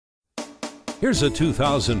Here's a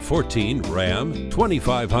 2014 Ram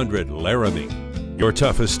 2500 Laramie. Your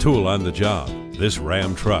toughest tool on the job, this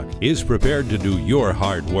Ram truck is prepared to do your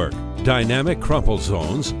hard work. Dynamic crumple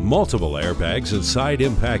zones, multiple airbags, and side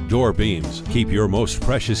impact door beams keep your most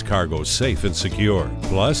precious cargo safe and secure.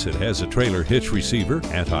 Plus, it has a trailer hitch receiver,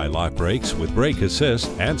 anti-lock brakes with brake assist,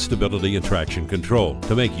 and stability and traction control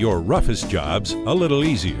to make your roughest jobs a little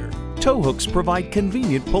easier. Tow hooks provide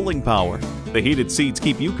convenient pulling power. The heated seats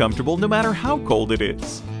keep you comfortable no matter how cold it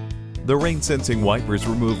is. The rain-sensing wipers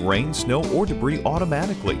remove rain, snow, or debris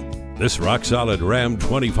automatically. This rock-solid Ram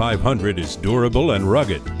 2500 is durable and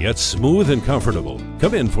rugged, yet smooth and comfortable.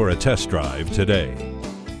 Come in for a test drive today.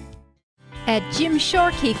 At Jim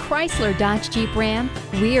Shorkey Chrysler Dodge Jeep Ram,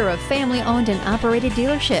 we're a family-owned and operated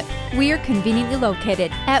dealership. We're conveniently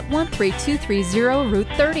located at 13230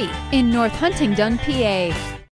 Route 30 in North Huntingdon, PA.